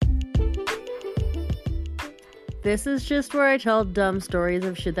This is just where I tell dumb stories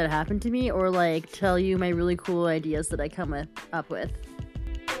of shit that happened to me, or like tell you my really cool ideas that I come up with.